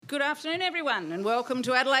Good afternoon, everyone, and welcome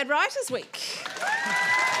to Adelaide Writers' Week.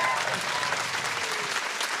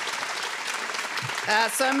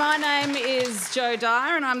 So my name is Jo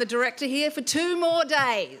Dyer and I'm the director here for 2 more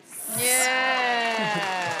days.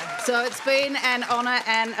 Yeah. So it's been an honour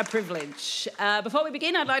and a privilege. Before we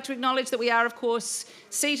begin, I'd like to acknowledge that we are, of course,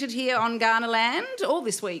 seated here on Kaurna land all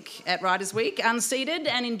this week at Writers' Week, unceded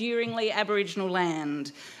and enduringly Aboriginal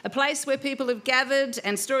land, a place where people have gathered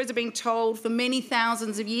and stories are being told for many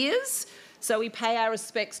thousands of years. So we pay our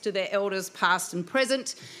respects to their elders past and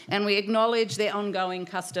present, and we acknowledge their ongoing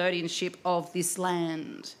custodianship of this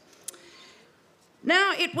land.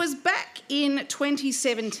 Now, it was back in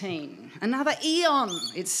 2017, another eon,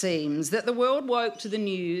 it seems, that the world woke to the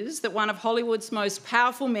news that one of Hollywood's most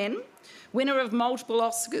powerful men, winner of multiple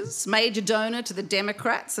Oscars, major donor to the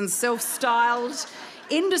Democrats and self-styled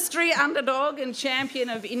industry underdog and champion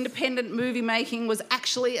of independent movie making, was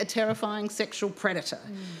actually a terrifying sexual predator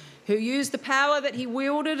who used the power that he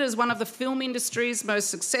wielded as one of the film industry's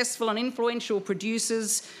most successful and influential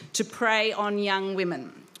producers to prey on young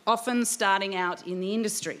women, often starting out in the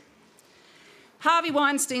industry. Harvey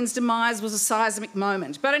Weinstein's demise was a seismic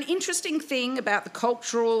moment, but an interesting thing about the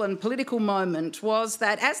cultural and political moment was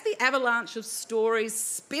that as the avalanche of stories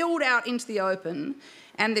spilled out into the open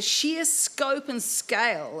and the sheer scope and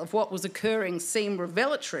scale of what was occurring seemed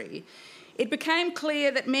revelatory, it became clear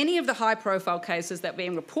that many of the high-profile cases that were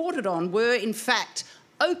being reported on were, in fact,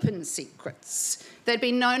 open secrets. They'd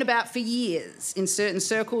been known about for years in certain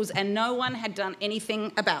circles and no one had done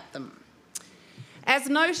anything about them. As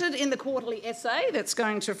noted in the quarterly essay that's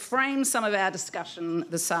going to frame some of our discussion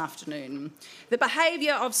this afternoon, the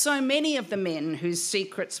behaviour of so many of the men whose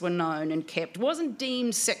secrets were known and kept wasn't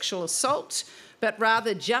deemed sexual assault, but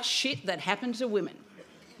rather just shit that happened to women.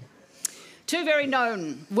 2 very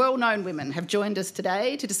well-known women have joined us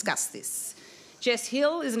today to discuss this. Jess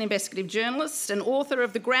Hill is an investigative journalist and author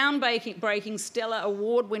of the groundbreaking Stella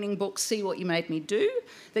Award-winning book See What You Made Me Do,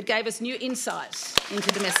 that gave us new insight into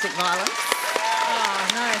domestic violence. Oh,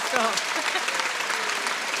 no, stop.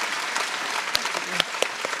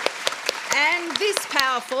 And this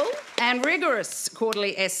powerful and rigorous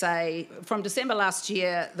quarterly essay from December last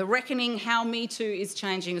year, The Reckoning: How Me Too is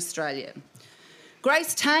Changing Australia.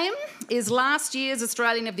 Grace Tame is last year's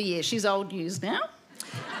Australian of the Year. She's old news now.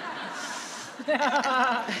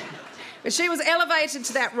 But she was elevated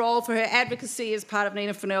to that role for her advocacy as part of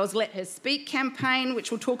Nina Funnell's Let Her Speak campaign,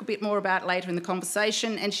 which we'll talk a bit more about later in the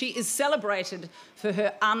conversation, and she is celebrated for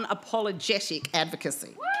her unapologetic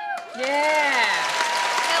advocacy. Yeah.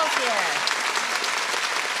 Hell yeah.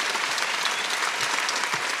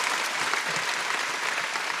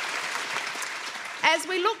 As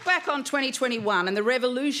we look back on 2021 and the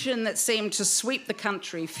revolution that seemed to sweep the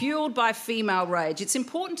country, fuelled by female rage, it's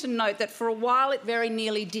important to note that for a while it very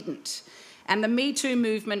nearly didn't, and the Me Too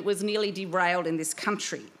movement was nearly derailed in this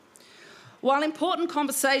country. While important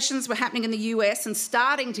conversations were happening in the US and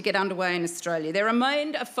starting to get underway in Australia, there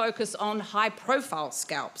remained a focus on high-profile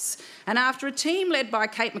scalps. And after a team led by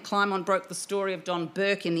Kate McClymont broke the story of Don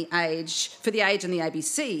Burke in The Age, for The Age and the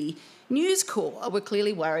ABC, News Corp were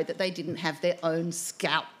clearly worried that they didn't have their own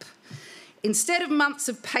scalp. Instead of months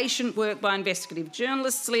of patient work by investigative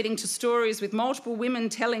journalists leading to stories with multiple women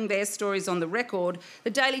telling their stories on the record, the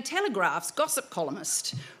Daily Telegraph's gossip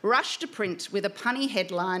columnist rushed to print with a punny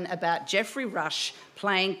headline about Geoffrey Rush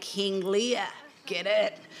playing King Lear, get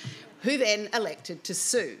it, who then elected to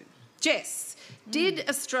sue. Jess, did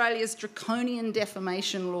Australia's draconian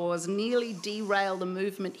defamation laws nearly derail the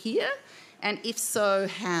movement here? And if so,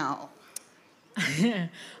 how?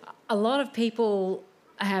 A lot of people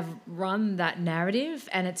have run that narrative,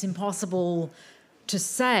 and it's impossible to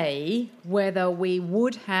say whether we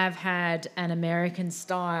would have had an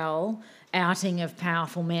American-style outing of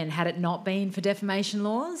powerful men had it not been for defamation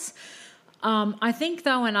laws. I think,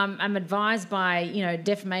 though, and I'm advised by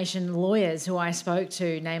defamation lawyers who I spoke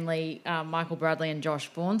to, namely Michael Bradley and Josh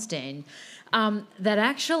Bornstein, that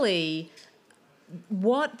actually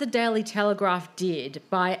what the Daily Telegraph did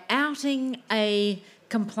by outing a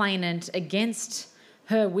complainant against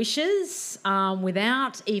her wishes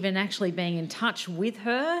without even actually being in touch with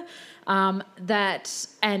her, and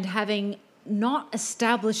having not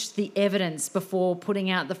established the evidence before putting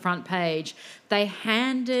out the front page, they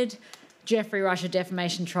handed Geoffrey Rush a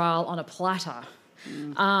defamation trial on a platter.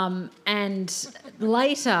 And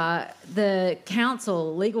later, the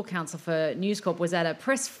legal counsel for News Corp was at a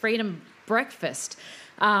press freedom breakfast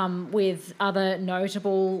with other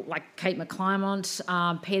notable, like Kate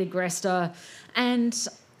McClymont, Peter Grester, and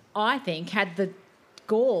I think had the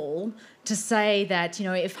gall to say that,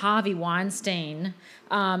 if Harvey Weinstein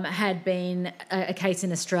had been a case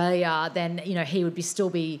in Australia, then, he would still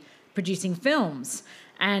be producing films.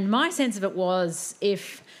 And my sense of it was,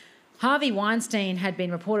 if Harvey Weinstein had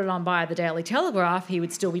been reported on by the Daily Telegraph, he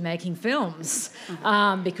would still be making films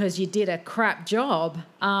because you did a crap job.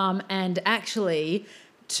 And actually,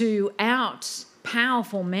 to out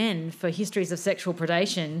powerful men for histories of sexual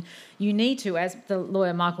predation, you need to, as the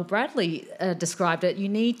lawyer Michael Bradley described it, you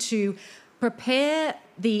need to prepare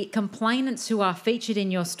the complainants who are featured in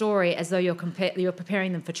your story as though you're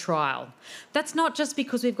preparing them for trial. That's not just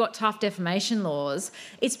because we've got tough defamation laws,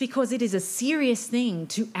 it's because it is a serious thing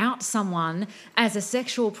to out someone as a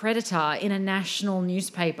sexual predator in a national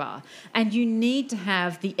newspaper, and you need to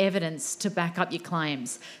have the evidence to back up your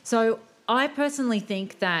claims. So I personally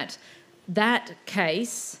think that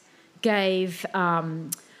case gave,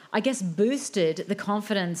 boosted the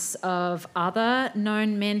confidence of other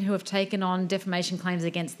known men who have taken on defamation claims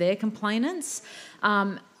against their complainants.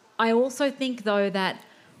 I also think, though, that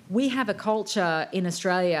we have a culture in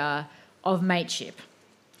Australia of mateship,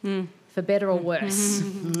 for better or worse.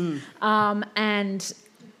 And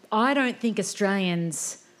I don't think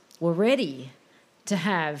Australians were ready to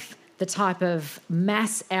have the type of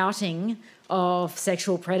mass outing of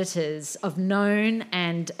sexual predators, of known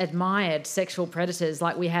and admired sexual predators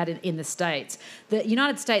like we had in the States. The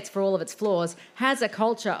United States, for all of its flaws, has a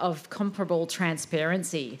culture of comparable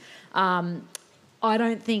transparency. I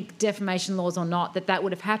don't think, defamation laws or not, that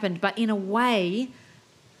would have happened, but in a way,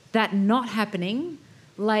 that not happening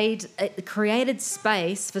created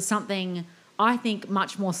space for something, I think,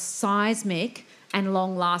 much more seismic and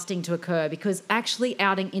long-lasting to occur, because actually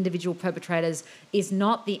outing individual perpetrators is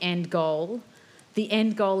not the end goal. The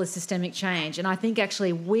end goal is systemic change. And I think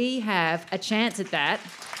actually we have a chance at that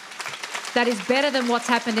is better than what's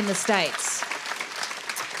happened in the States.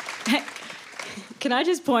 Can I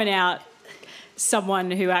just point out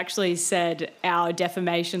someone who actually said our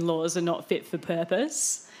defamation laws are not fit for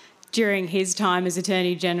purpose during his time as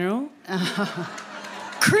Attorney General?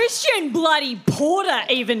 Christian bloody Porter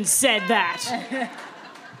even said that.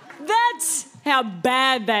 That's how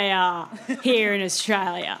bad they are here in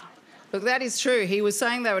Australia. Look, that is true. He was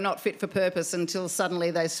saying they were not fit for purpose until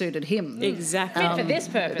suddenly they suited him. Exactly. Fit for this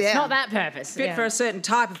purpose, not that purpose. Fit for a certain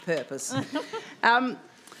type of purpose.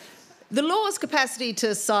 The law's capacity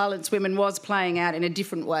to silence women was playing out in a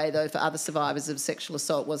different way, though, for other survivors of sexual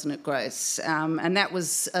assault, wasn't it, Grace? And that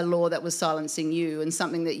was a law that was silencing you, and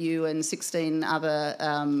something that you and 16 other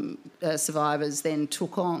survivors then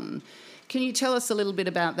took on. Can you tell us a little bit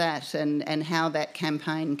about that and how that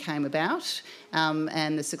campaign came about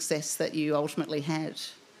and the success that you ultimately had?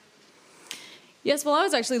 Yes, well, I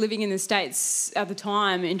was actually living in the States at the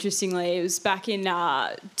time, interestingly. It was back in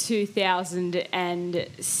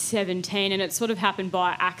 2017, and it sort of happened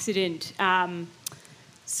by accident.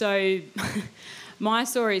 So my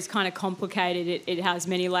story is kind of complicated. It has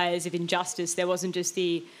many layers of injustice. There wasn't just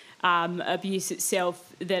the abuse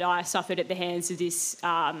itself that I suffered at the hands of this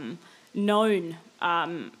known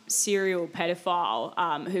serial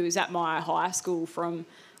pedophile who was at my high school from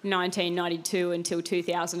 1992 until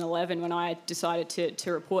 2011, when I decided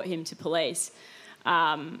to report him to police.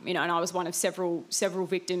 And I was one of several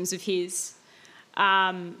victims of his.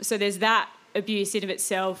 So there's that abuse in of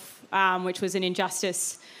itself, which was an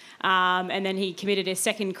injustice. And then he committed a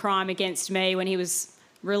second crime against me when he was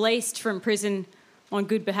released from prison on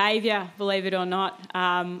good behaviour, believe it or not,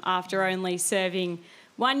 after only serving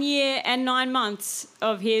 1 year and 9 months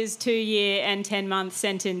of his 2-year and 10-month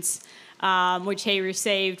sentence, which he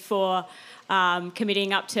received for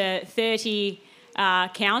committing up to 30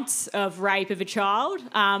 counts of rape of a child,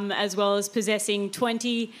 as well as possessing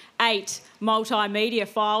 28 multimedia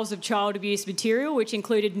files of child abuse material, which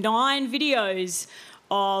included 9 videos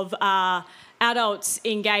of adults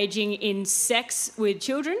engaging in sex with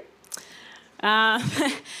children.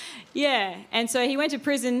 Yeah, and so he went to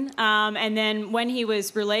prison, and then when he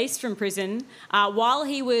was released from prison, while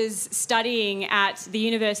he was studying at the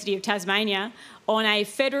University of Tasmania on a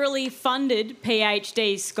federally funded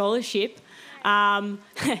PhD scholarship,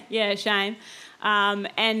 yeah, shame,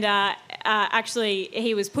 and actually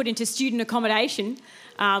he was put into student accommodation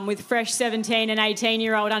with fresh 17 and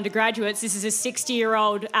 18-year-old undergraduates. This is a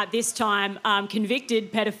 60-year-old at this time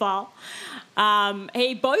convicted pedophile.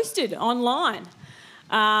 He boasted online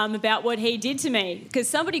about what he did to me, because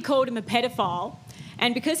somebody called him a pedophile,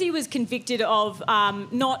 and because he was convicted of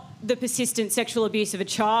not the persistent sexual abuse of a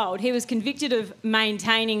child, he was convicted of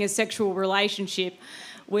maintaining a sexual relationship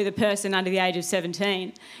with a person under the age of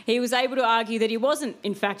 17. He was able to argue that he wasn't,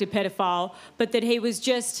 in fact, a pedophile, but that he was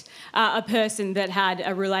just a person that had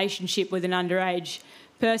a relationship with an underage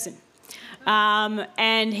person.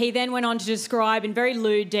 And he then went on to describe in very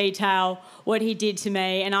lewd detail what he did to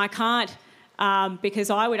me, and I can't, because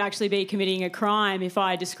I would actually be committing a crime if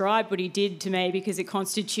I described what he did to me, because it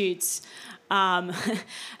constitutes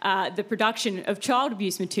the production of child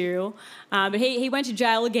abuse material. But he went to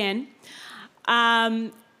jail again.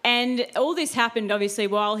 And all this happened, obviously,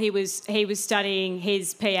 while he was studying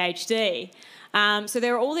his PhD. So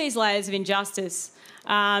there are all these layers of injustice.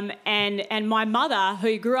 And my mother,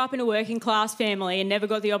 who grew up in a working class family and never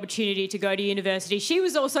got the opportunity to go to university, she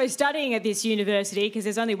was also studying at this university, because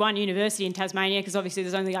there's only one university in Tasmania, because obviously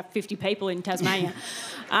there's only like 50 people in Tasmania.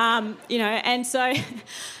 And so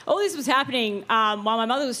all this was happening while my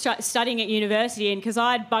mother was studying at university, and because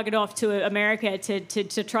I'd buggered off to America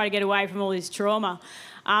to try to get away from all this trauma.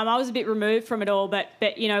 I was a bit removed from it all, but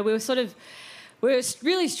we were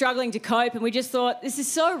really struggling to cope, and we just thought, this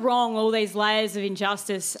is so wrong, all these layers of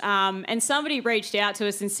injustice. And somebody reached out to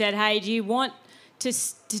us and said, hey, do you want to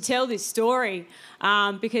tell this story?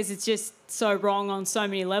 Because it's just so wrong on so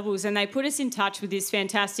many levels. And they put us in touch with this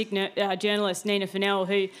fantastic journalist, Nina Fennell,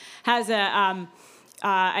 who has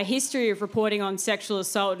a history of reporting on sexual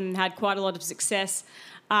assault and had quite a lot of success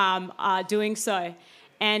doing so.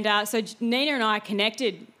 And so Nina and I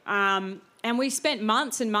connected, and we spent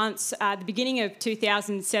months and months at the beginning of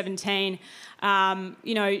 2017,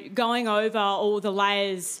 going over all the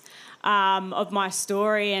layers of my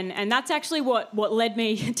story. And that's actually what led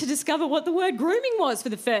me to discover what the word grooming was for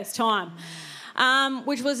the first time,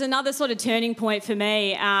 which was another sort of turning point for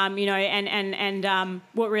me, and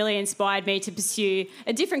what really inspired me to pursue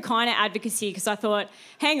a different kind of advocacy, because I thought,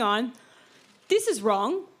 hang on, this is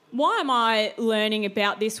wrong. Why am I learning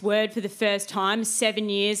about this word for the first time 7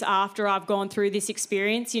 years after I've gone through this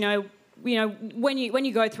experience? When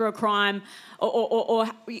you go through a crime, or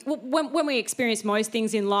when we experience most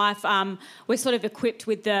things in life, we're sort of equipped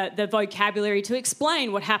with the vocabulary to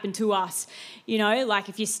explain what happened to us. Like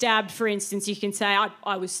if you're stabbed, for instance, you can say,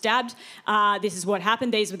 I was stabbed, this is what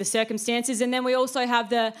happened, these were the circumstances. And then we also have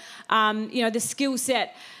the skill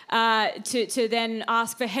set to then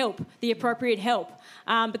ask for help, the appropriate help.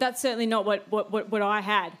 But that's certainly not what I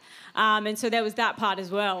had. And so there was that part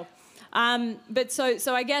as well. But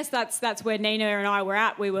so I guess that's where Nina and I were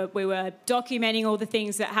at. We were documenting all the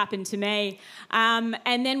things that happened to me.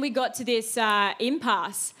 And then we got to this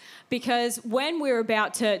impasse, because when we were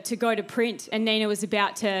about to go to print and Nina was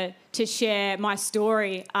about to share my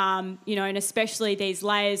story, and especially these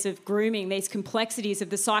layers of grooming, these complexities of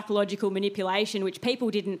the psychological manipulation, which people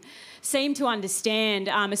didn't seem to understand,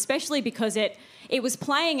 especially because it was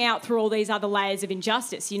playing out through all these other layers of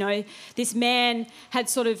injustice. This man had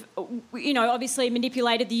sort of, obviously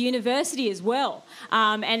manipulated the university as well,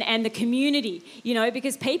 and the community,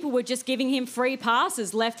 because people were just giving him free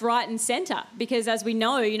passes left, right and centre. Because as we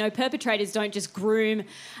know, perpetrators don't just groom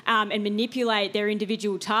and manipulate their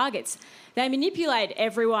individual targets. They manipulate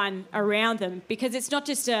everyone around them, because it's not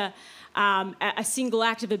just a single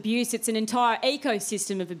act of abuse, it's an entire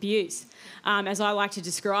ecosystem of abuse, as I like to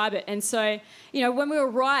describe it. And so, when we were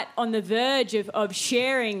right on the verge of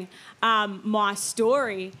sharing my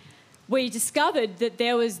story, we discovered that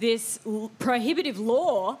there was this prohibitive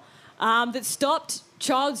law that stopped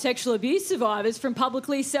child sexual abuse survivors from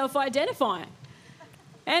publicly self-identifying.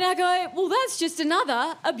 And I go, well, that's just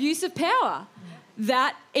another abuse of power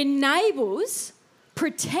that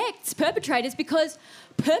protects perpetrators, because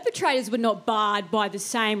perpetrators were not barred by the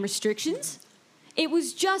same restrictions. It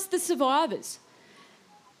was just the survivors.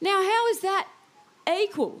 Now, how is that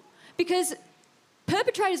equal? Because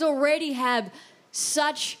perpetrators already have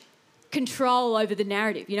such control over the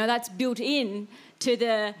narrative. That's built in to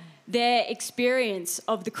their experience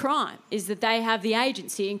of the crime, is that they have the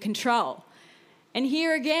agency and control. And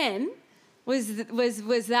here again was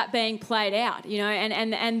that being played out,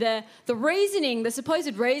 and the reasoning, the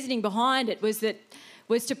supposed reasoning behind it was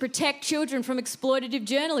to protect children from exploitative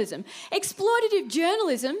journalism. Exploitative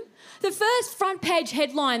journalism, the first front page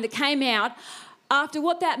headline that came out after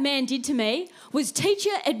what that man did to me was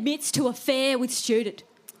 "Teacher admits to affair with student."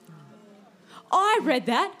 I read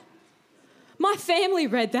that. My family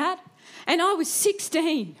read that. And I was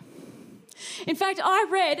 16. In fact, I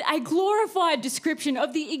read a glorified description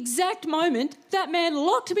of the exact moment that man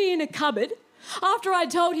locked me in a cupboard after I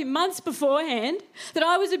told him months beforehand that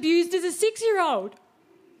I was abused as a 6-year-old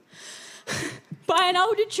by an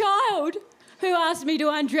older child who asked me to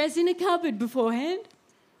undress in a cupboard beforehand.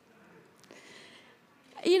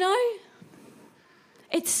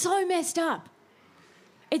 It's so messed up.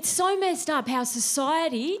 It's so messed up how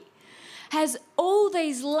society has all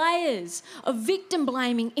these layers of victim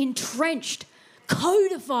blaming entrenched,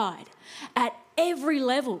 codified at every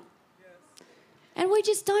level. And we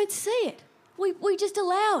just don't see it. We just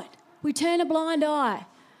allow it. We turn a blind eye.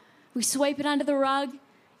 We sweep it under the rug,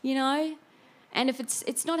 you know. And if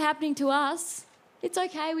it's not happening to us, it's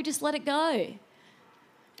okay. We just let it go.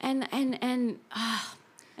 And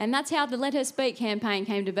that's how the Let Her Speak campaign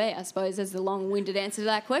came to be, I suppose, as the long-winded answer to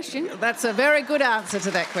that question. That's a very good answer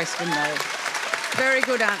to that question, though. Very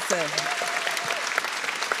good answer.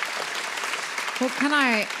 Well, can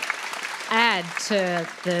I add to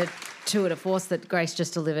the tour de force that Grace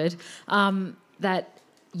just delivered, that,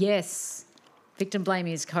 yes, victim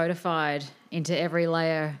blaming is codified into every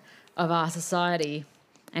layer of our society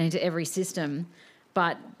and into every system,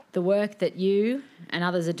 but the work that you and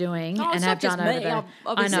others are doing and have done over the...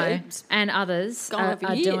 I know, and others are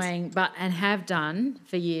doing and have done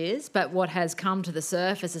for years, but what has come to the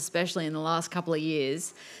surface, especially in the last couple of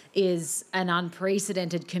years, is an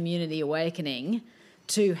unprecedented community awakening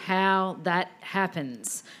to how that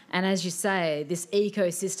happens. And as you say, this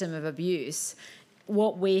ecosystem of abuse,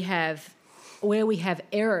 where we have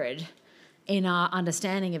erred in our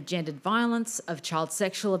understanding of gendered violence, of child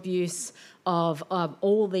sexual abuse, of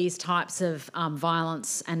all these types of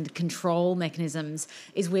violence and control mechanisms,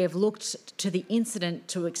 is we have looked to the incident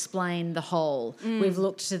to explain the whole. We've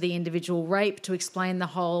looked to the individual rape to explain the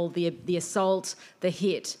whole, the assault, the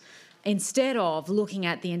hit, instead of looking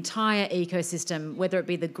at the entire ecosystem, whether it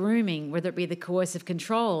be the grooming, whether it be the coercive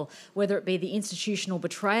control, whether it be the institutional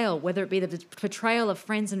betrayal, whether it be the betrayal of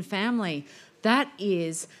friends and family. That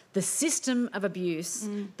is the system of abuse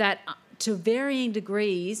that, to varying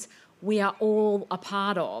degrees, we are all a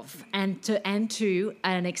part of, and to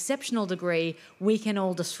an exceptional degree, we can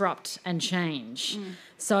all disrupt and change.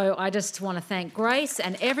 So I just want to thank Grace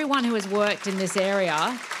and everyone who has worked in this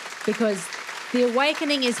area, because the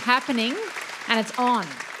awakening is happening and it's on.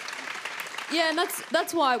 Yeah, and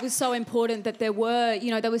that's why it was so important that there were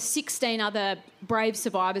 16 other brave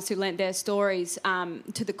survivors who lent their stories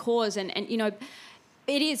to the cause, and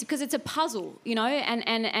it is because it's a puzzle,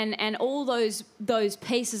 and all those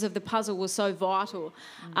pieces of the puzzle were so vital,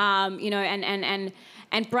 and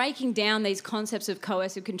breaking down these concepts of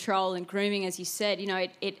coercive control and grooming, as you said,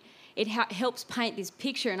 it helps paint this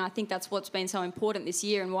picture, and I think that's what's been so important this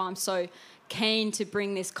year, and why I'm so keen to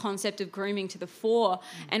bring this concept of grooming to the fore.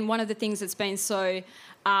 And one of the things that's been so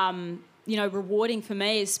rewarding for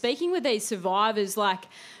me is speaking with these survivors,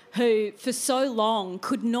 who for so long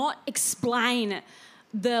could not explain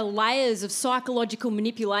the layers of psychological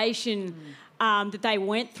manipulation that they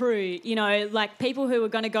went through, people who were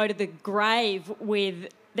going to go to the grave with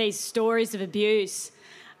these stories of abuse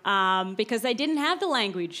because they didn't have the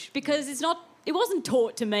language, because it wasn't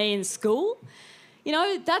taught to me in school.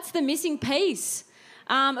 That's the missing piece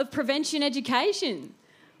of prevention education.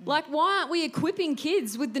 Why aren't we equipping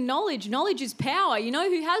kids with the knowledge? Knowledge is power. You know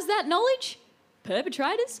who has that knowledge?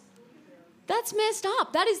 Perpetrators. That's messed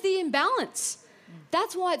up. That is the imbalance.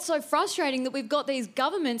 That's why it's so frustrating that we've got these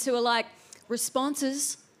governments who are like,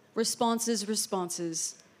 responses,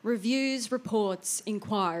 reviews, reports,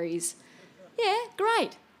 inquiries. Yeah,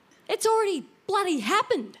 great. It's already bloody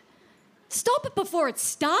happened. Stop it before it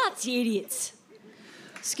starts, you idiots.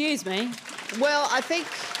 Excuse me. Well, I think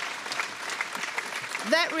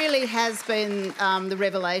that really has been the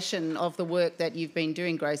revelation of the work that you've been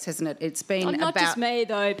doing, Grace, hasn't it? It's been not just me,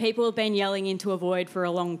 though. People have been yelling into a void for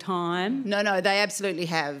a long time. No, they absolutely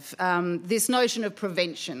have. This notion of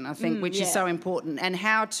prevention, I think, which is so important, and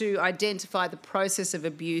how to identify the process of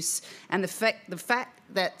abuse, and the fact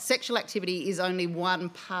that sexual activity is only one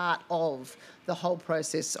part of the whole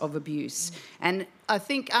process of abuse. And I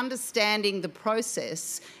think understanding the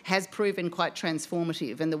process has proven quite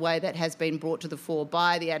transformative, and the way that has been brought to the fore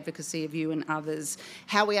by the advocacy of you and others,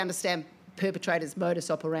 how we understand perpetrators'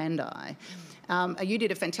 modus operandi. You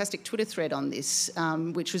did a fantastic Twitter thread on this,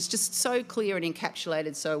 which was just so clear and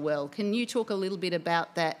encapsulated so well. Can you talk a little bit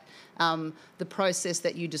about that, the process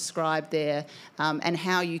that you described there, and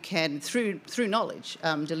how you can, through knowledge,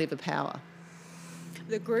 deliver power?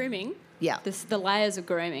 The grooming. Yeah. The layers of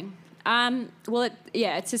grooming.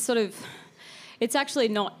 It's just sort of... It's actually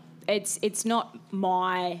not... It's not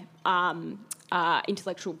my...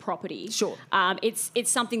 intellectual property. Sure.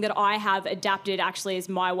 It's something that I have adapted actually as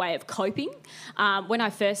my way of coping. When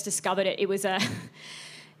I first discovered it, it was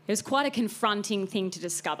quite a confronting thing to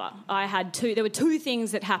discover. There were two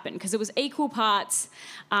things that happened, because it was equal parts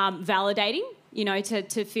validating,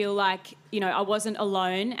 to feel like, I wasn't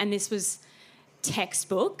alone and this was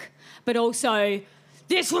textbook, but also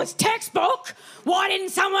this was textbook. Why didn't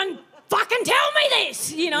someone fucking tell me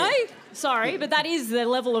this? You know? Yeah. Sorry, but that is the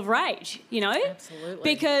level of rage, you know? Absolutely.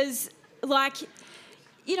 Because, like,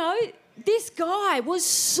 you know, this guy was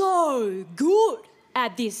so good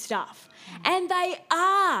at this stuff. And they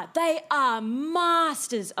are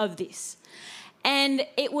masters of this. And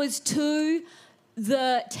it was to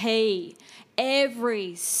the T.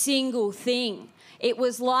 Every single thing. It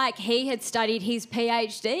was like he had studied his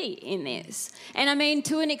PhD in this. And I mean,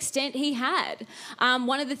 to an extent he had.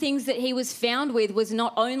 One of the things that he was found with was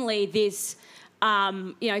not only this,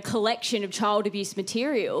 collection of child abuse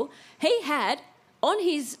material, he had on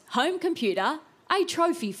his home computer a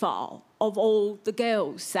trophy file of all the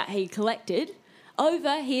girls that he collected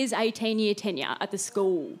over his 18-year tenure at the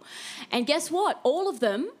school. And guess what? All of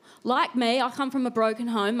them, like me, I come from a broken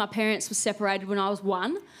home. My parents were separated when I was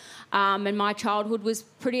 1. And my childhood was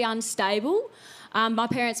pretty unstable. My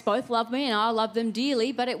parents both loved me and I loved them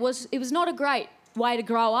dearly, but it was not a great way to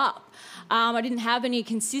grow up. I didn't have any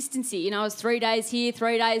consistency. You know, I was 3 days here,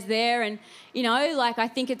 3 days there, and, you know, like, I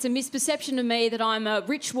think it's a misperception of me that I'm a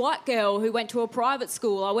rich white girl who went to a private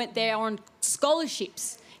school. I went there on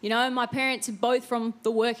scholarships. You know, my parents are both from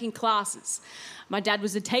the working classes. My dad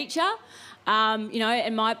was a teacher,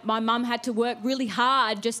 and my mum had to work really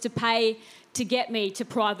hard just to pay to get me to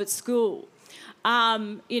private school.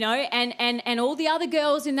 And all the other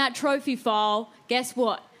girls in that trophy file, guess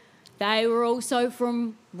what? They were also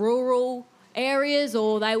from rural areas,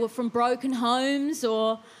 or they were from broken homes,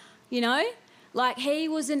 or, you know, like, he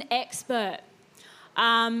was an expert.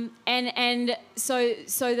 So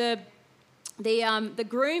the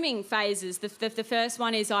grooming phases, the first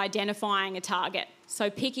one is identifying a target. So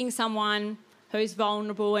picking someone who's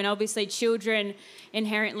vulnerable, and obviously children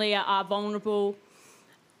inherently are vulnerable.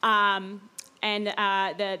 The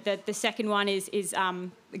second one is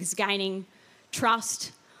gaining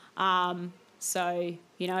trust. So,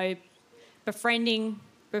 you know, befriending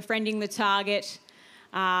the target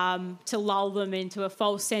to lull them into a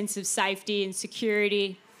false sense of safety and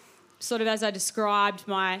security. Sort of as I described,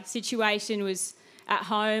 my situation was at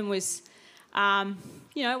home was,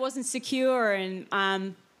 it wasn't secure,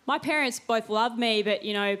 and my parents both loved me, but,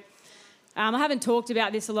 you know, I haven't talked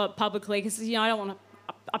about this a lot publicly because, you know, I don't want to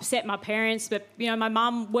upset my parents, but, you know, my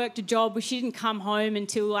mum worked a job where she didn't come home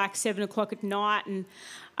until like 7 o'clock at night, and,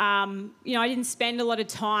 I didn't spend a lot of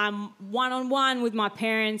time one-on-one with my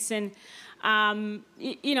parents, and, there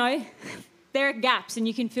are gaps and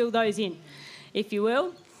you can fill those in, if you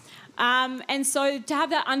will. And so to have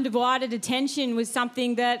that undivided attention was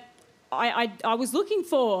something that I was looking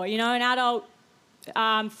for, you know, an adult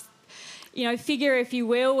figure, if you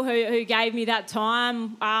will, who gave me that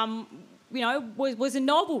time, was a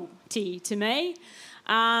novelty to me.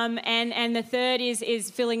 And the third is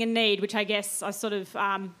filling a need, which I guess I sort of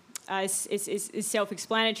is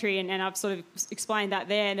self-explanatory, and I've sort of explained that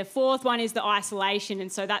there. And the fourth one is the isolation,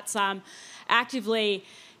 and so that's actively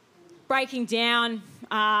breaking down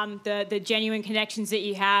the genuine connections that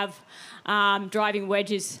you have, driving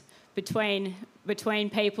wedges between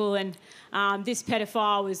people, and this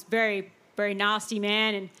pedophile was very, very nasty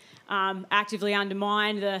man, and actively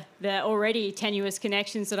undermined the already tenuous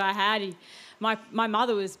connections that I had. My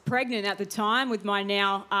mother was pregnant at the time with my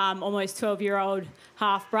now almost 12-year-old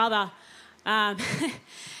half-brother.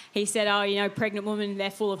 He said, pregnant woman,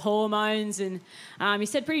 they're full of hormones, and he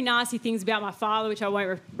said pretty nasty things about my father, which I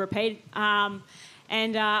won't repeat.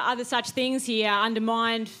 And other such things. He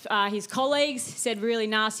undermined his colleagues, said really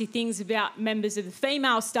nasty things about members of the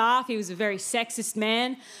female staff. He was a very sexist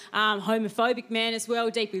man, homophobic man as well,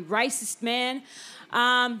 deeply racist man.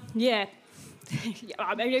 I mean,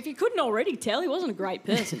 if you couldn't already tell, he wasn't a great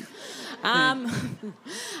person.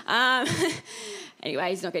 Anyway,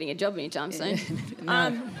 he's not getting a job anytime soon.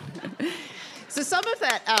 No. So some of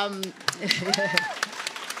that...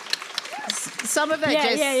 Some of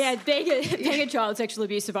that Being a child sexual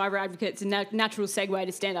abuse survivor advocate is a natural segue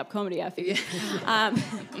to stand-up comedy, I figure.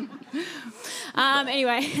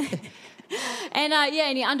 Anyway. And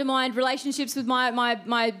he undermined relationships with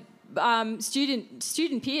my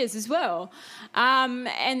student peers as well. And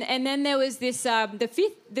then there was this the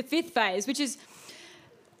fifth phase, which is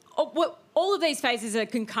all of these phases are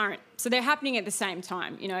concurrent, so they're happening at the same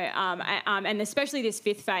time, and especially this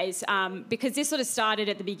fifth phase, because this sort of started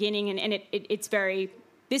at the beginning, and it's very.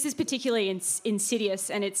 This is particularly insidious,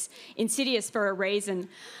 and it's insidious for a reason,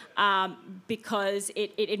 because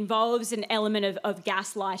it involves an element of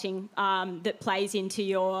gaslighting that plays into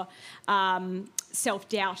your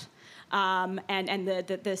self-doubt and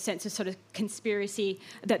the sense of sort of conspiracy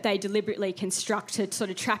that they deliberately construct to sort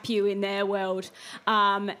of trap you in their world,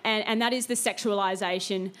 and that is the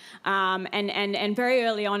sexualization. And very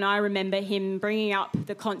early on, I remember him bringing up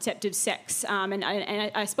the concept of sex, and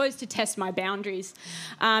I suppose to test my boundaries.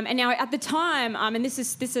 And now at the time, and this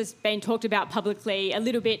has been talked about publicly a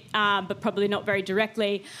little bit, but probably not very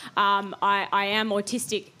directly. I am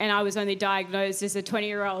autistic, and I was only diagnosed as a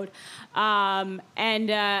 20-year-old,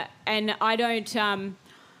 and I don't.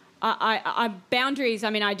 Boundaries,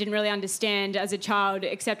 I mean, I didn't really understand as a child,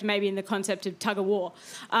 except maybe in the concept of tug of war.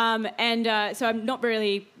 So I'm not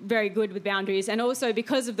really very good with boundaries. And also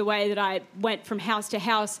because of the way that I went from house to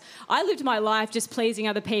house, I lived my life just pleasing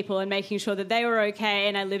other people and making sure that they were okay,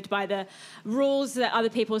 and I lived by the rules that other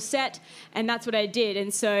people set, and that's what I did.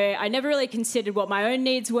 And so I never really considered what my own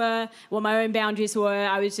needs were, what my own boundaries were.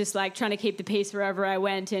 I was just like trying to keep the peace wherever I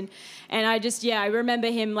went. And I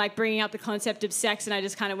remember him like bringing up the concept of sex, and I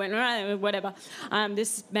just kind of went, whatever.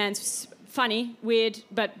 This man's funny, weird,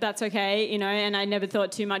 but that's okay, you know, and I never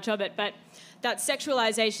thought too much of it. But that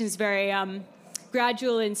sexualization is very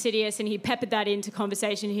gradual, insidious, and he peppered that into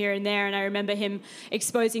conversation here and there. And I remember him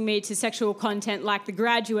exposing me to sexual content like The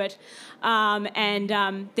Graduate, and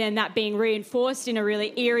then that being reinforced in a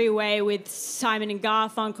really eerie way with Simon and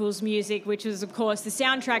Garfunkel's music, which was, of course, the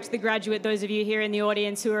soundtrack to The Graduate. Those of you here in the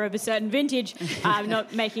audience who are of a certain vintage,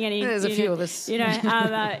 not making any... There's a few of us. You know,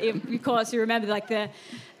 of course, you remember like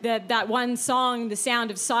that one song, The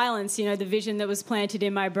Sound of Silence, you know, the vision that was planted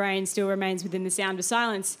in my brain still remains within The Sound of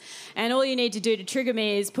Silence. And all you need to do to trigger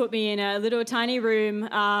me is put me in a little tiny room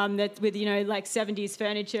that with, you know, like 70s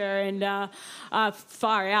furniture and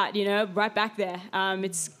far out, you know, right back there.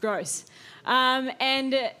 It's gross. The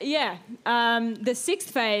sixth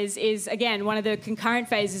phase is, again, one of the concurrent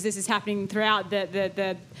phases. This is happening throughout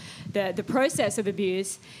the process of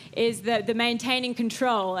abuse, is the maintaining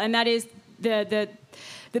control, and that is the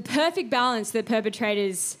perfect balance that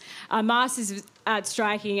perpetrators are masters at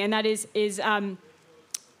striking, and that is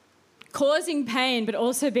causing pain but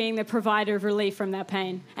also being the provider of relief from that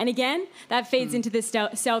pain. And again, that feeds into the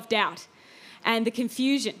self-doubt and the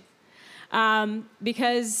confusion.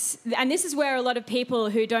 Because this is where a lot of people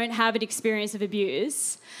who don't have an experience of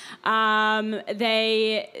abuse,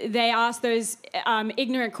 they ask those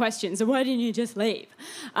ignorant questions. Why didn't you just leave?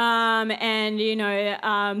 And you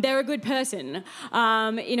know, they're a good person.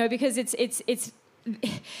 You know, because it's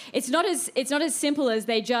not as simple as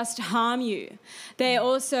they just harm you. They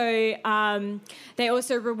also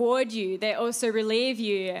reward you. They also relieve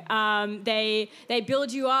you. They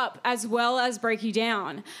build you up as well as break you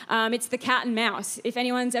down. It's the cat and mouse. If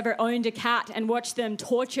anyone's ever owned a cat and watched them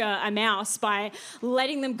torture a mouse by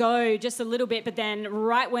letting them go just a little bit, but then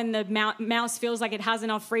right when the mouse feels like it has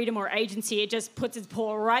enough freedom or agency, it just puts its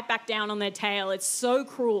paw right back down on their tail. It's so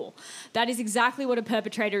cruel. That is exactly what a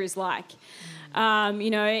perpetrator is like.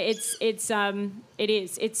 You know, it's the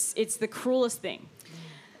cruelest thing.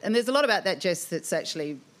 And there's a lot about that, Jess, that's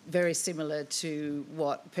actually very similar to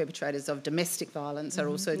what perpetrators of domestic violence are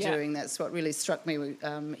also doing. That's what really struck me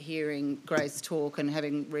hearing Grace talk and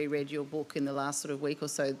having reread your book in the last sort of week or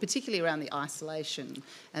so, particularly around the isolation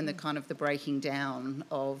and the kind of the breaking down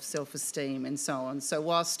of self-esteem and so on. So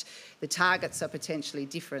whilst the targets are potentially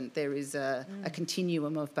different, there is a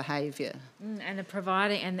continuum of behaviour. And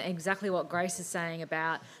providing, and exactly what Grace is saying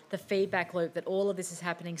about the feedback loop, that all of this is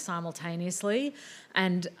happening simultaneously.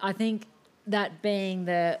 And I think that being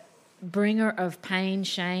the bringer of pain,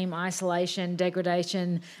 shame, isolation,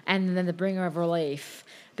 degradation, and then the bringer of relief.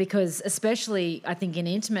 Because especially, I think, in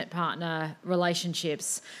intimate partner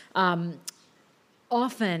relationships,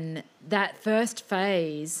 often that first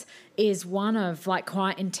phase is one of like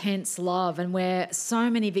quite intense love, and where so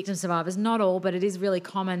many victim survivors, not all, but it is really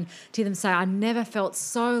common to them say, I never felt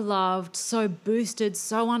so loved, so boosted,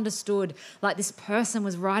 so understood, like this person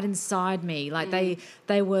was right inside me, like they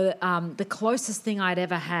were the closest thing I'd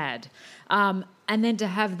ever had. And then to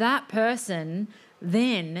have that person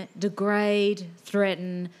then degrade,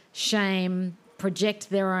 threaten, shame, project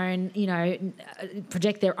their own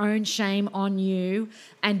shame on you,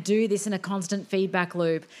 and do this in a constant feedback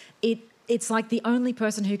loop. It's like the only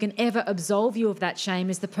person who can ever absolve you of that shame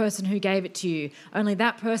is the person who gave it to you. Only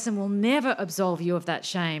that person will never absolve you of that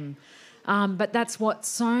shame. But that's what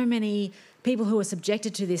so many people who are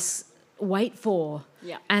subjected to this wait for.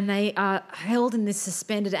 Yeah. And they are held in this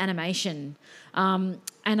suspended animation. And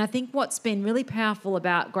I think what's been really powerful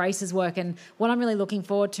about Grace's work, and what I'm really looking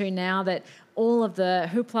forward to now that all of the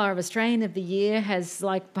hoopla of Australian of the Year has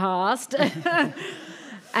like passed,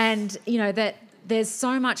 and you know that there's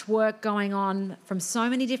so much work going on from so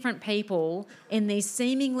many different people in these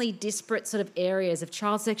seemingly disparate sort of areas of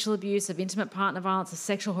child sexual abuse, of intimate partner violence, of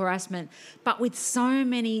sexual harassment, but with so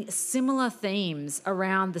many similar themes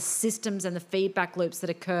around the systems and the feedback loops that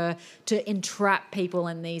occur to entrap people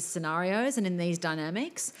in these scenarios and in these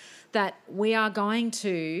dynamics, that we are going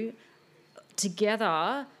to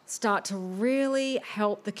together start to really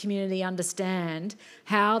help the community understand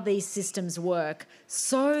how these systems work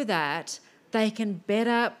so that they can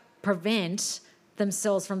better prevent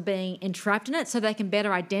themselves from being entrapped in it, so they can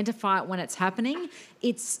better identify it when it's happening.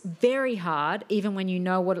 It's very hard, even when you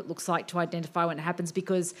know what it looks like, to identify when it happens,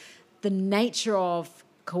 because the nature of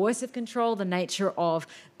coercive control, the nature of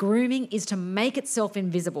grooming is to make itself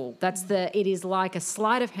invisible. It is like a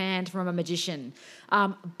sleight of hand from a magician.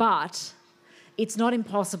 But it's not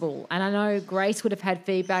impossible. And I know Grace would have had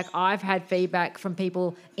feedback. I've had feedback from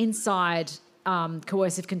people inside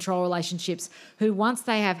coercive control relationships who, once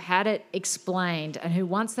they have had it explained and who,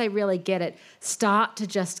 once they really get it, start to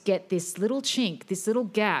just get this little chink, this little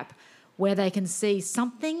gap where they can see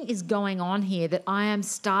something is going on here that I am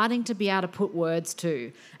starting to be able to put words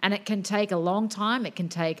to. And it can take a long time. It can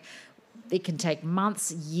take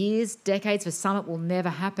months, years, decades. For some, it will never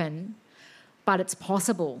happen, but it's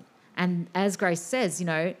possible. And as Grace says,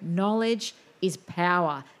 knowledge is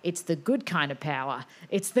power. It's the good kind of power.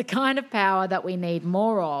 It's the kind of power that we need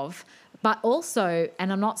more of. But also,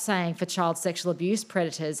 and I'm not saying for child sexual abuse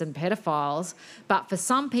predators and pedophiles, but for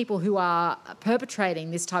some people who are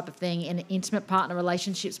perpetrating this type of thing in intimate partner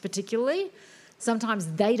relationships particularly, sometimes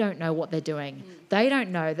they don't know what they're doing. They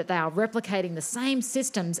don't know that they are replicating the same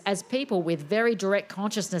systems as people with very direct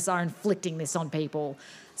consciousness are inflicting this on people.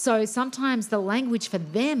 So sometimes the language for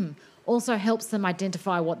them also helps them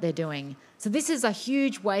identify what they're doing. So this is a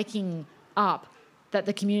huge waking up that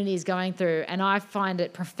the community is going through, and I find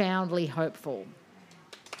it profoundly hopeful.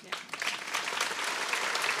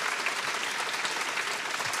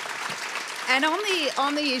 And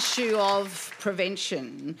on the issue of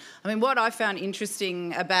prevention, I mean, what I found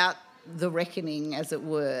interesting about the reckoning, as it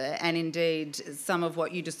were, and indeed some of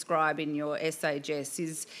what you describe in your essay, Jess,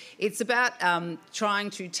 is it's about trying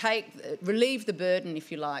to relieve the burden,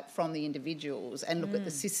 if you like, from the individuals and look at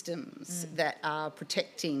the systems that are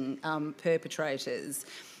protecting perpetrators.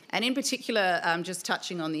 And in particular, just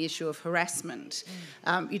touching on the issue of harassment,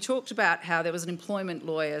 you talked about how there was an employment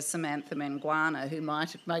lawyer, Samantha Manguana, who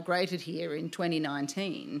migrated here in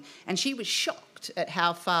 2019, and she was shocked at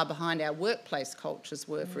how far behind our workplace cultures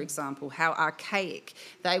were, for example, how archaic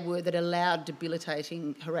they were that allowed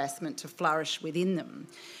debilitating harassment to flourish within them.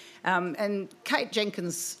 And Kate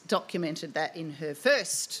Jenkins documented that in her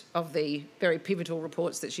first of the very pivotal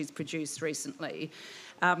reports that she's produced recently,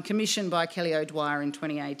 commissioned by Kelly O'Dwyer in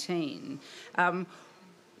 2018.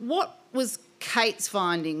 What was Kate's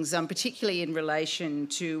findings, particularly in relation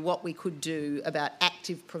to what we could do about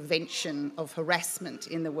active prevention of harassment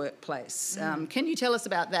in the workplace? Can you tell us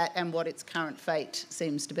about that and what its current fate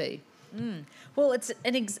seems to be? Well, it's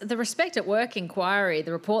the Respect at Work inquiry,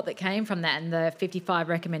 the report that came from that and the 55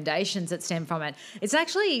 recommendations that stem from it. It's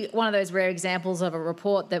actually one of those rare examples of a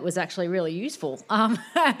report that was actually really useful and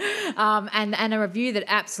a review that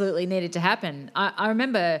absolutely needed to happen. I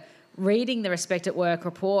remember reading the Respect at Work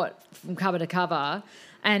report from cover to cover,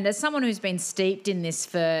 and as someone who's been steeped in this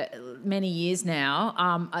for many years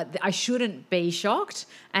now, I shouldn't be shocked,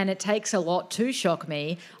 and it takes a lot to shock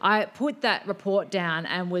me. I put that report down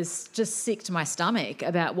and was just sick to my stomach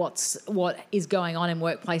about what is going on in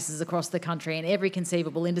workplaces across the country in every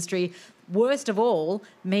conceivable industry. Worst of all,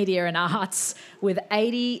 media and arts, with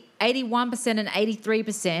 81% and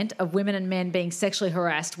 83% of women and men being sexually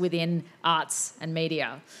harassed within arts and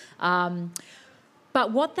media.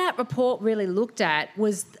 But what that report really looked at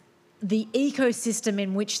was the ecosystem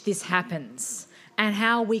in which this happens and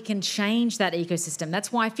how we can change that ecosystem. That's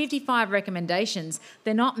why 55 recommendations,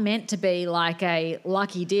 they're not meant to be like a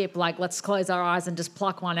lucky dip, like let's close our eyes and just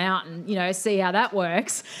pluck one out and, see how that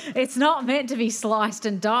works. It's not meant to be sliced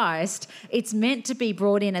and diced. It's meant to be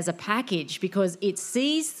brought in as a package because it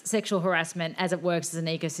sees sexual harassment as it works as an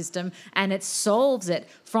ecosystem and it solves it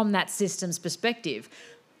from that system's perspective.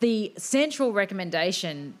 The central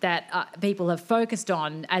recommendation that people have focused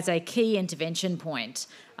on as a key intervention point,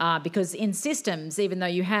 because in systems, even though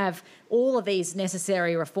you have all of these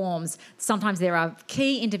necessary reforms, sometimes there are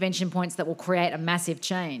key intervention points that will create a massive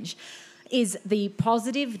change, is the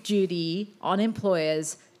positive duty on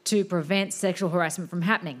employers to prevent sexual harassment from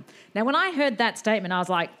happening. Now, when I heard that statement, I was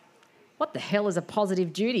like, what the hell is a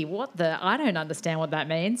positive duty? I don't understand what that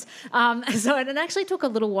means. So it actually took a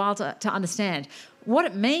little while to understand. What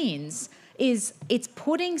it means is it's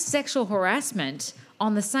putting sexual harassment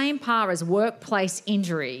on the same par as workplace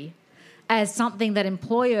injury as something that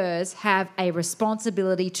employers have a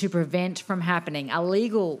responsibility to prevent from happening, a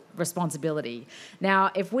legal responsibility.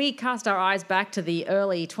 Now, if we cast our eyes back to the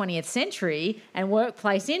early 20th century and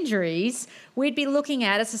workplace injuries, we'd be looking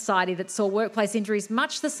at a society that saw workplace injuries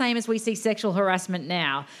much the same as we see sexual harassment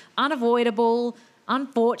now. Unavoidable,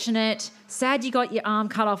 unfortunate, sad you got your arm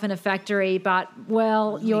cut off in a factory, but,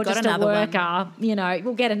 well, you're just a worker. You know,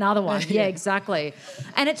 we'll get another one. Yeah, exactly.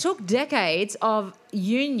 And it took decades of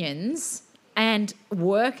unions and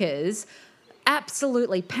workers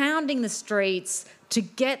absolutely pounding the streets to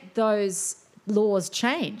get those laws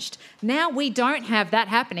changed. Now we don't have that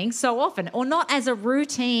happening so often, or not as a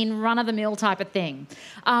routine, run-of-the-mill type of thing.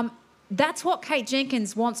 That's what Kate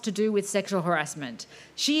Jenkins wants to do with sexual harassment.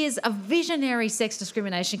 She is a visionary sex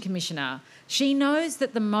discrimination commissioner. She knows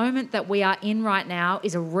that the moment that we are in right now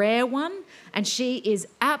is a rare one, and she is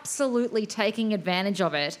absolutely taking advantage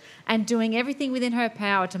of it and doing everything within her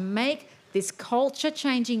power to make this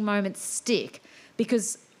culture-changing moment stick,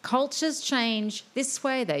 because cultures change this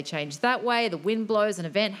way, they change that way, the wind blows, an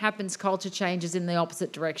event happens, culture changes in the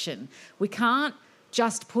opposite direction. We can't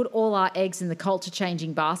just put all our eggs in the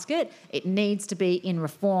culture-changing basket. It needs to be in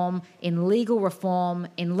reform, in legal reform,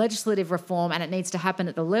 in legislative reform, and it needs to happen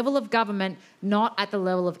at the level of government, not at the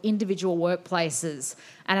level of individual workplaces.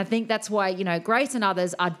 And I think that's why, you know, Grace and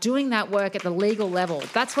others are doing that work at the legal level.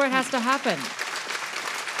 That's where it has to happen.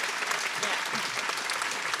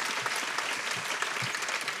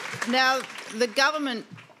 Now, the government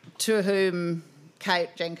to whom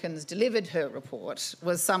Kate Jenkins delivered her report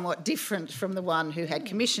was somewhat different from the one who had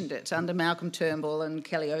commissioned it under Malcolm Turnbull and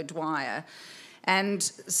Kelly O'Dwyer. And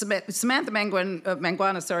Samantha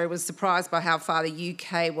Manguana was surprised by how far the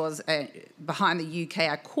UK was behind the UK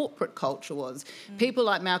our corporate culture was. People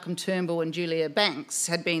like Malcolm Turnbull and Julia Banks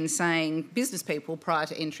had been saying, business people prior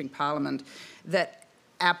to entering Parliament, that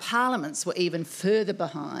our parliaments were even further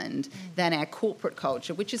behind than our corporate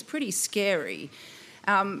culture, which is pretty scary.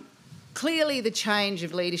 Clearly, the change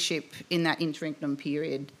of leadership in that interregnum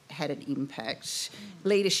period had an impact.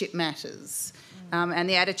 Leadership matters. And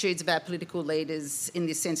the attitudes of our political leaders in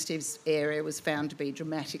this sensitive area was found to be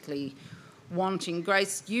dramatically wanting.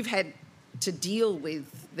 Grace, you've had to deal with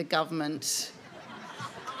the government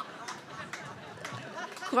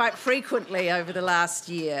quite frequently over the last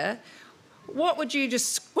year. What would you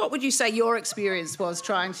say your experience was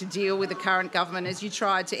trying to deal with the current government as you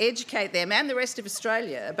tried to educate them and the rest of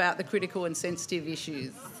Australia about the critical and sensitive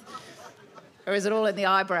issues? Or is it all in the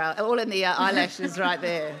eyelashes right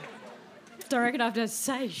there? Don't reckon I have to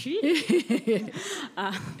say shit.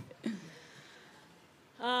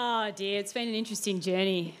 Oh dear, it's been an interesting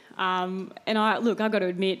journey. And I've got to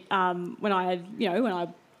admit, when I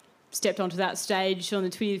stepped onto that stage on the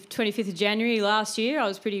 25th of January last year, I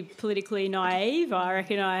was pretty politically naive. I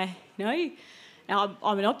reckon I'm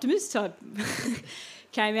an optimist. I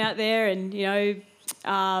came out there and,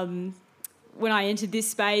 when I entered this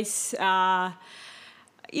space, I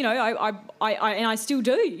still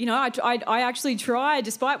do. I actually try,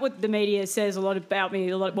 despite what the media says a lot about me,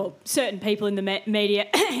 certain people in the media,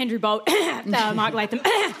 Andrew Bolt, Mark Latham,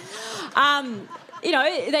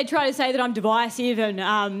 they try to say that I'm divisive and,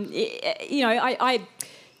 I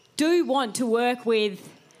do want to work with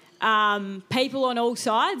people on all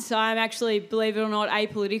sides. I'm actually, believe it or not,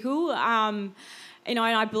 apolitical. And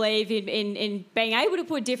I believe in being able to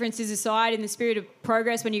put differences aside in the spirit of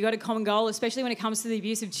progress when you've got a common goal, especially when it comes to the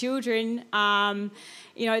abuse of children. That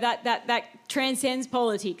transcends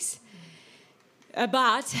politics.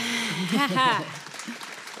 But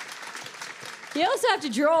you also have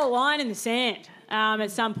to draw a line in the sand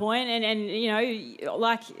at some point, and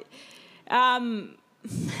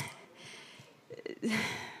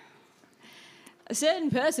a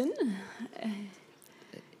certain person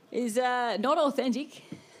is not authentic,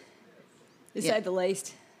 to say the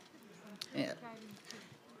least. Yeah.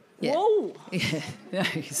 Whoa. Yeah.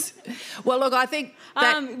 Nice. Well, look, I think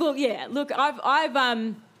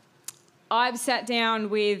that... I've sat down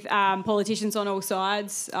with politicians on all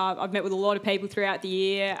sides. I've met with a lot of people throughout the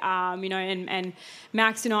year, and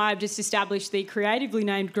Max and I have just established the creatively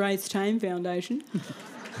named Grace Tame Foundation.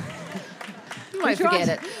 You won't forget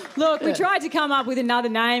it. Look, we tried to come up with another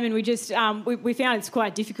name, and we just we found it's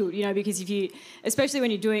quite difficult, because especially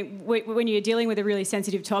when you're dealing with a really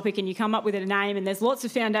sensitive topic, and you come up with a name, and there's lots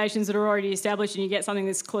of foundations that are already established, and you get something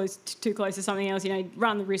that's too close to something else,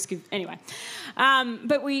 run the risk of anyway.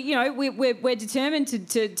 But we're determined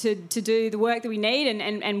to do the work that we need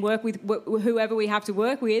and work with whoever we have to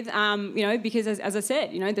work with, because as I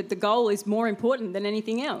said, that the goal is more important than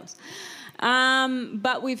anything else.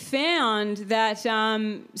 But we've found that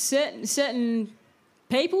certain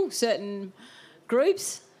people, certain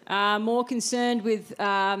groups are more concerned with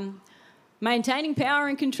maintaining power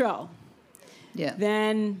and control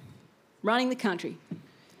than running the country.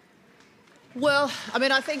 Well, I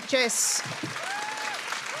mean, I think, Jess...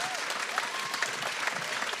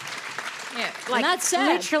 Yeah, like and that's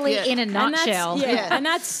sad. Literally in a nutshell. And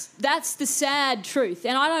that's the sad truth.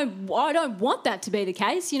 And I don't want that to be the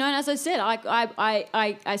case, you know. And as I said,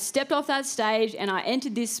 I stepped off that stage and I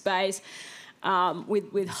entered this space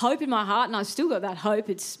with hope in my heart, and I've still got that hope.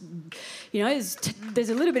 It's, you know, there's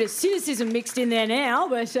a little bit of cynicism mixed in there now,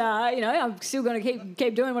 but you know, I'm still going to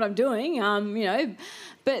keep doing what I'm doing. You know,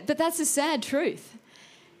 but that's the sad truth.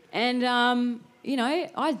 And you know,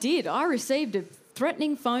 I received a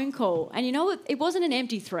threatening phone call, and you know what? It wasn't an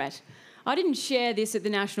empty threat. I didn't share this at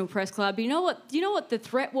the National Press Club. But you know what? You know what the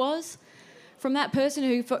threat was from that person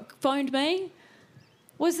who phoned me?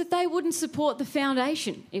 Was that they wouldn't support the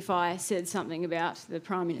foundation if I said something about the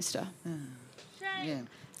Prime Minister. Yeah.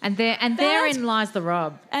 And therein lies the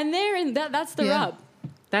rub. And that's the rub.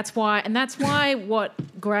 That's why what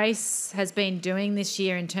Grace has been doing this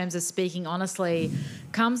year in terms of speaking honestly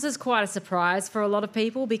comes as quite a surprise for a lot of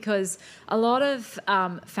people, because a lot of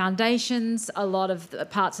foundations, a lot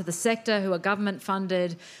of parts of the sector who are government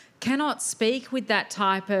funded cannot speak with that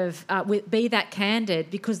type of be that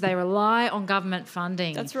candid, because they rely on government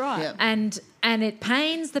funding. That's right. Yeah. And it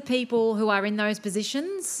pains the people who are in those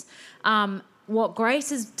positions. What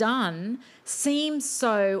Grace has done seems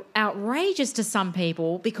so outrageous to some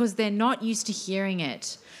people because they're not used to hearing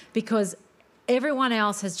it, because everyone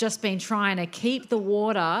else has just been trying to keep the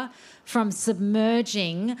water from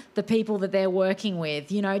submerging the people that they're working with,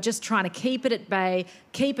 you know, just trying to keep it at bay,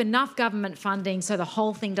 keep enough government funding so the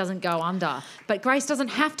whole thing doesn't go under. But Grace doesn't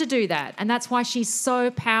have to do that, and that's why she's so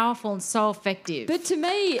powerful and so effective. But to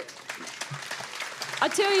me, I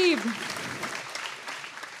tell you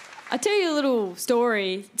a little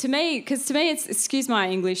story. To me, it's, excuse my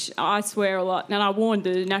English, I swear a lot, and I warned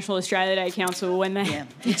the National Australia Day Council when they... Yeah.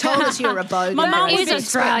 You told us you're a bogan. My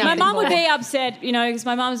mum would be upset, you know, because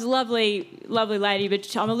my mum's a lovely, lovely lady,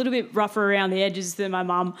 but I'm a little bit rougher around the edges than my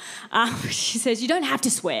mum. She says, you don't have to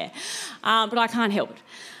swear, but I can't help it.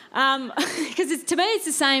 Because to me it's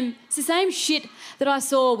the same shit that I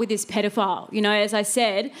saw with this pedophile. You know, as I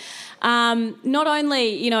said, not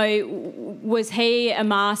only, you know, was he a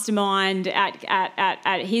mastermind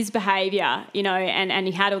at his behaviour, you know, and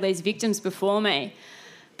he had all these victims before me,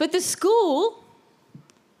 but the school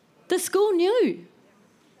knew.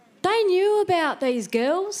 They knew about these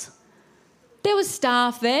girls. There was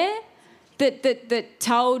staff there that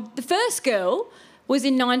told. The first girl was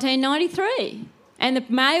in 1993. And the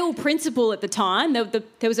male principal at the time, there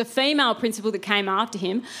was a female principal that came after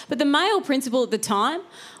him, but the male principal at the time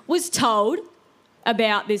was told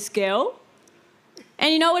about this girl.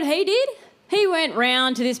 And you know what he did? He went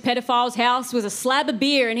round to this pedophile's house with a slab of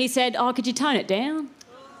beer and he said, oh, could you tone it down?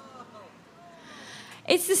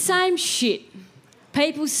 It's the same shit.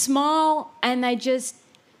 People smile and they just,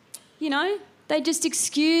 you know, they just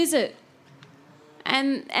excuse it.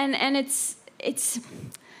 And it's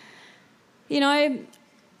you know,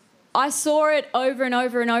 I saw it over and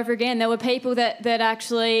over and over again. There were people that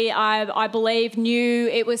actually, I believe, knew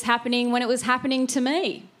it was happening when it was happening to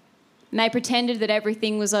me. And they pretended that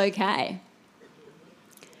everything was okay.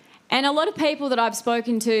 And a lot of people that I've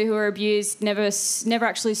spoken to who are abused never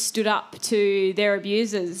actually stood up to their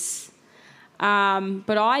abusers.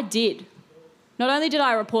 But I did. Not only did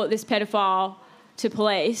I report this pedophile to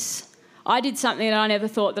police, I did something that I never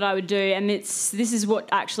thought that I would do, and this is what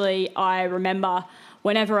actually I remember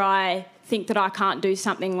whenever I think that I can't do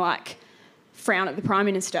something like frown at the Prime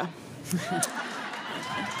Minister.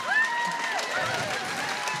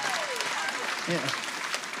 Yeah.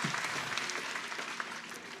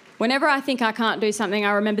 Whenever I think I can't do something,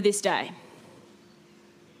 I remember this day.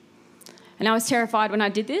 And I was terrified when I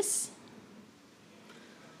did this.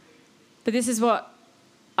 But this is what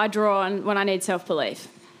I draw on when I need self-belief.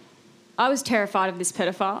 I was terrified of this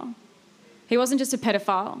pedophile. He wasn't just a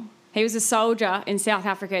pedophile. He was a soldier in South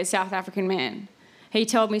Africa, a South African man. He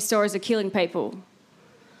told me stories of killing people.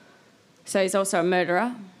 So he's also a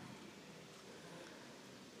murderer.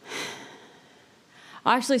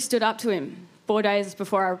 I actually stood up to him 4 days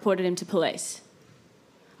before I reported him to police.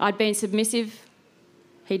 I'd been submissive.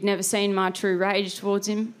 He'd never seen my true rage towards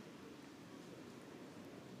him.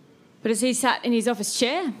 But as he sat in his office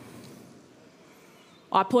chair,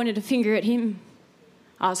 I pointed a finger at him.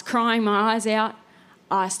 I was crying my eyes out.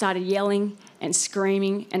 I started yelling and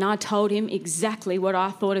screaming, and I told him exactly what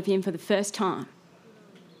I thought of him for the first time.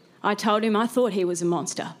 I told him I thought he was a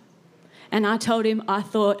monster. And I told him I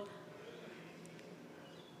thought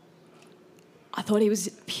he was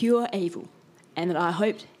pure evil and that I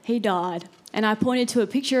hoped he died. And I pointed to a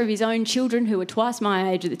picture of his own children who were twice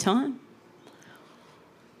my age at the time.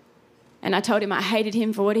 And I told him I hated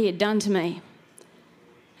him for what he had done to me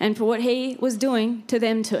and for what he was doing to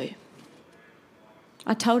them too.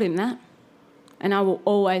 I told him that, and I will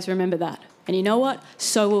always remember that. And you know what?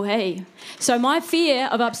 So will he. So my fear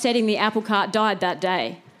of upsetting the apple cart died that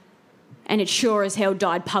day, and it sure as hell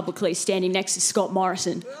died publicly standing next to Scott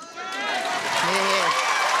Morrison. Yeah.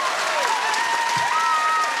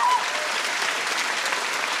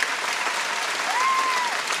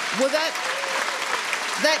 Well,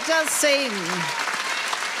 that does seem...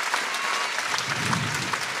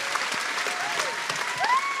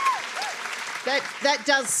 That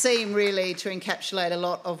does seem really to encapsulate a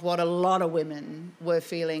lot of what a lot of women were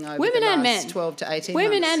feeling over Women the and last men. 12 to 18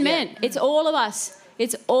 Women months. and men. It's all of us.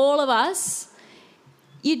 It's all of us.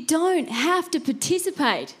 You don't have to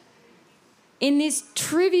participate in this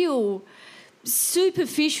trivial,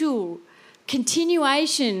 superficial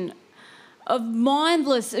continuation of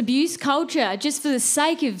mindless abuse culture just for the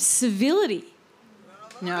sake of civility.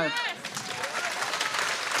 No.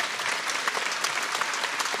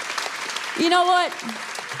 You know what?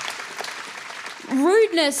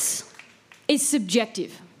 Rudeness is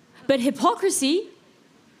subjective, but hypocrisy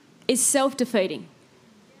is self-defeating.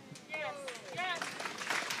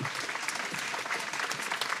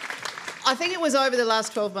 I think it was over the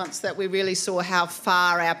last 12 months that we really saw how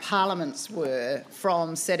far our parliaments were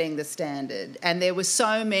from setting the standard. And there were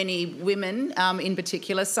so many women, in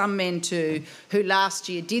particular, some men too, who last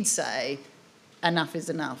year did say, enough is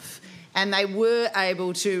enough. And they were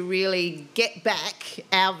able to really get back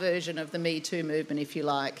our version of the Me Too movement, if you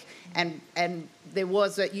like. And there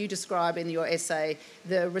was, what you describe in your essay,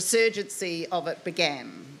 the resurgency of it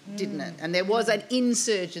began, didn't it? And there was an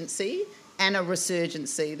insurgency and a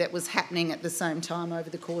resurgency that was happening at the same time over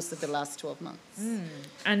the course of the last 12 months.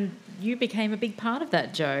 And you became a big part of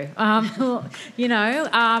that, Jo.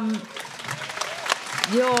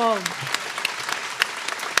 Your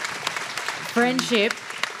friendship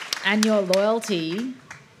and your loyalty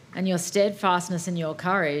and your steadfastness and your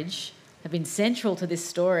courage have been central to this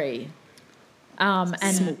story.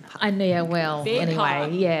 And I know, yeah, well, Big anyway,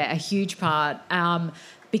 part. yeah, a huge part.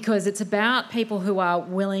 Because it's about people who are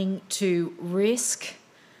willing to risk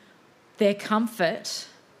their comfort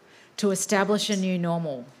to establish a new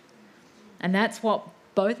normal. And that's what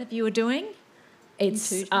both of you are doing.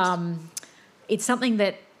 It's something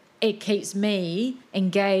that it keeps me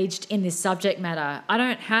engaged in this subject matter. I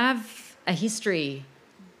don't have a history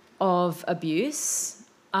of abuse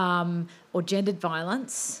or gendered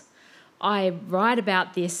violence. I write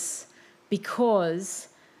about this because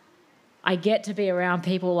I get to be around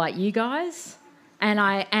people like you guys,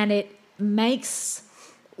 and it makes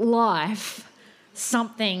life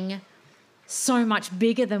something so much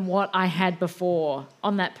bigger than what I had before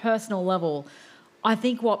on that personal level. I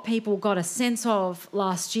think what people got a sense of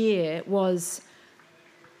last year was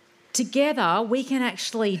together we can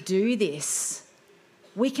actually do this.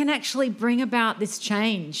 We can actually bring about this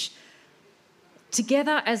change.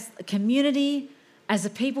 Together as a community, as the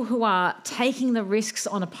people who are taking the risks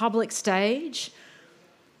on a public stage,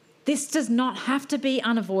 this does not have to be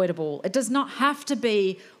unavoidable. It does not have to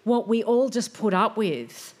be what we all just put up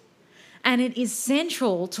with. And it is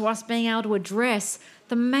central to us being able to address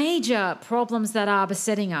the major problems that are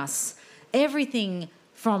besetting us. Everything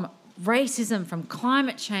from racism, from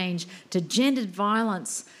climate change to gendered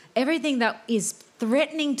violence, everything that is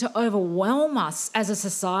threatening to overwhelm us as a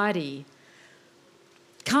society.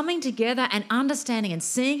 Coming together and understanding and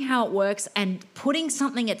seeing how it works and putting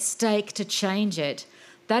something at stake to change it,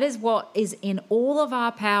 that is what is in all of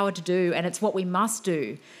our power to do, and it's what we must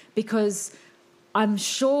do. Because I'm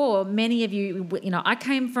sure many of you, I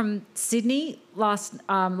came from Sydney last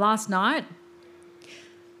night.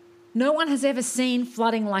 No one has ever seen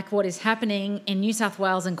flooding like what is happening in New South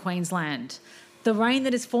Wales and Queensland. The rain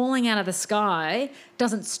that is falling out of the sky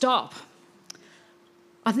doesn't stop.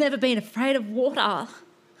 I've never been afraid of water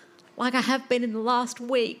like I have been in the last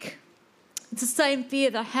week. It's the same fear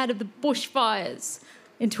that I had of the bushfires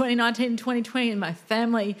in 2019 and 2020 in my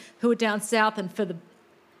family who were down south, and for the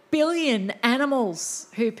billion animals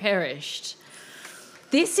who perished.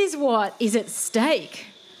 This is what is at stake.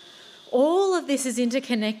 All of this is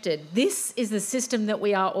interconnected. This is the system that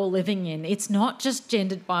we are all living in. It's not just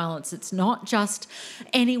gendered violence. It's not just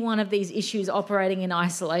any one of these issues operating in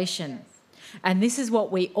isolation. And this is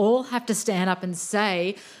what we all have to stand up and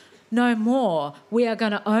say, no more. We are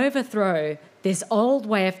going to overthrow this old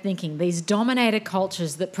way of thinking, these dominator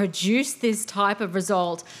cultures that produce this type of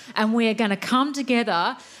result, and we are going to come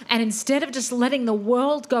together, and instead of just letting the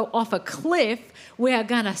world go off a cliff, we are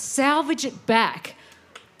going to salvage it back.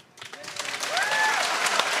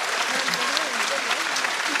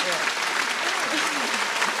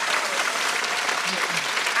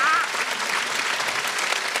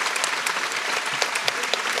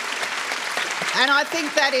 And I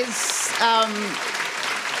think that is,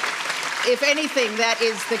 if anything, that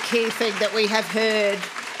is the key thing that we have heard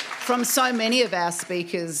from so many of our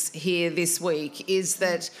speakers here this week, is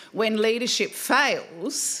that when leadership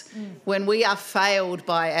fails, when we are failed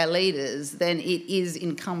by our leaders, then it is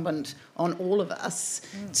incumbent on all of us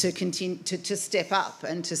to continue to step up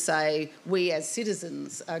and to say we as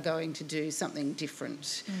citizens are going to do something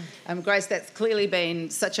different. Grace, that's clearly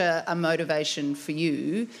been such a motivation for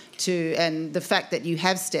you and the fact that you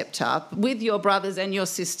have stepped up with your brothers and your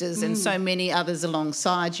sisters and so many others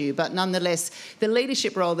alongside you, but nonetheless the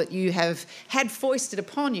leadership role that you have had foisted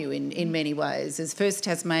upon you in many ways as first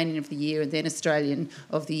Tasmanian of the Year and then Australian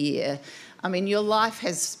of the Year. I mean, your life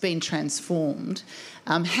has been transformed.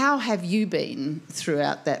 How have you been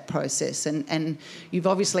throughout that process? And you've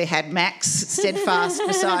obviously had Max steadfast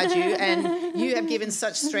beside you, and you have given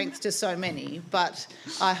such strength to so many. But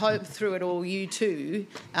I hope through it all you too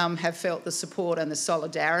have felt the support and the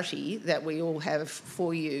solidarity that we all have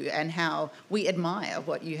for you, and how we admire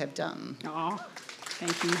what you have done. Oh,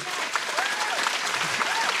 thank you.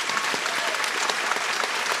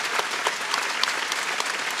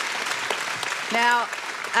 Now,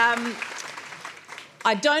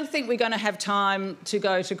 I don't think we're going to have time to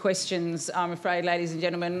go to questions, I'm afraid, ladies and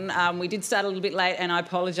gentlemen. We did start a little bit late, and I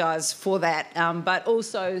apologise for that. But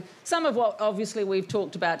also, some of what obviously we've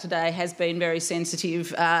talked about today has been very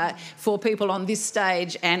sensitive for people on this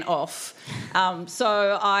stage and off.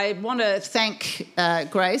 So I want to thank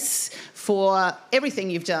Grace for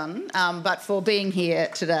everything you've done, but for being here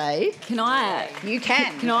today. Can I? You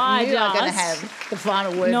can. Can I You are going to have the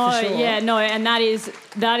final word for sure. And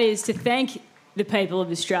that is to thank the people of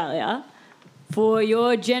Australia for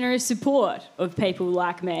your generous support of people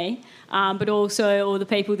like me, but also all the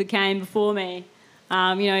people that came before me.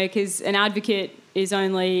 Because an advocate is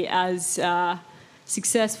only as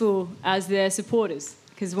successful as their supporters.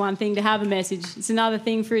 Because one thing to have a message, it's another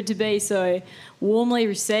thing for it to be so warmly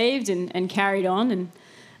received and carried on. And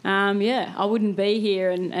I wouldn't be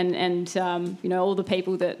here, and all the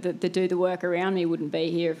people that do the work around me wouldn't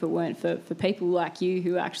be here if it weren't for people like you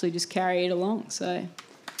who actually just carry it along. So,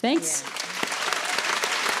 thanks.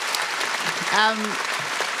 Yeah.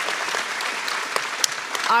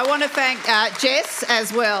 I want to thank Jess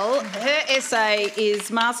as well. Her essay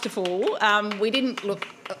is masterful.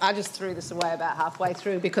 I just threw this away about halfway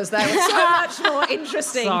through because they were so much more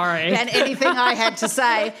interesting than anything I had to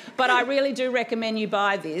say. But I really do recommend you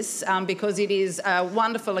buy this because it is a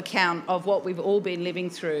wonderful account of what we've all been living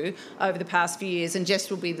through over the past few years, and Jess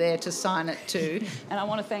will be there to sign it too. And I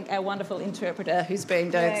want to thank our wonderful interpreter who's been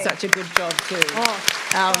doing such a good job too.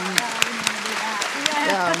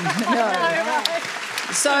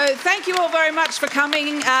 So thank you all very much for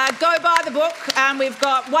coming. Go buy the book. We've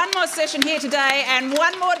got one more session here today and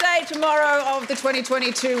one more day tomorrow of the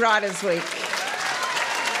 2022 Writers' Week.